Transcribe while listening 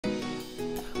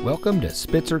Welcome to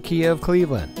Spitzer Kia of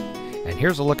Cleveland, and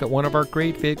here's a look at one of our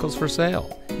great vehicles for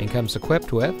sale, and comes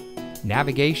equipped with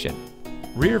navigation,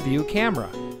 rear view camera,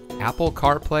 Apple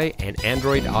CarPlay and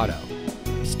Android Auto,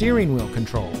 steering wheel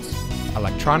controls,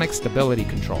 electronic stability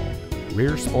control,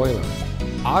 rear spoiler,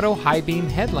 auto high beam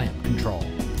headlamp control,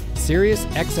 Sirius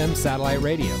XM satellite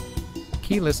radio,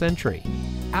 keyless entry,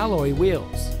 alloy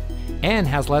wheels, and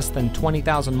has less than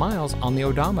 20,000 miles on the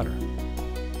odometer.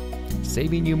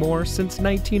 Saving you more since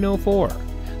 1904,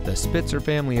 the Spitzer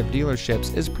family of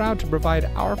dealerships is proud to provide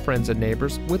our friends and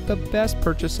neighbors with the best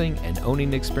purchasing and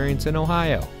owning experience in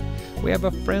Ohio. We have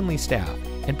a friendly staff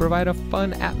and provide a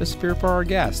fun atmosphere for our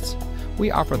guests.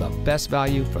 We offer the best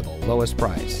value for the lowest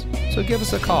price. So give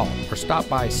us a call or stop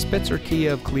by Spitzer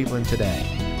Kia of Cleveland today,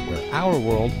 where our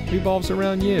world revolves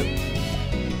around you.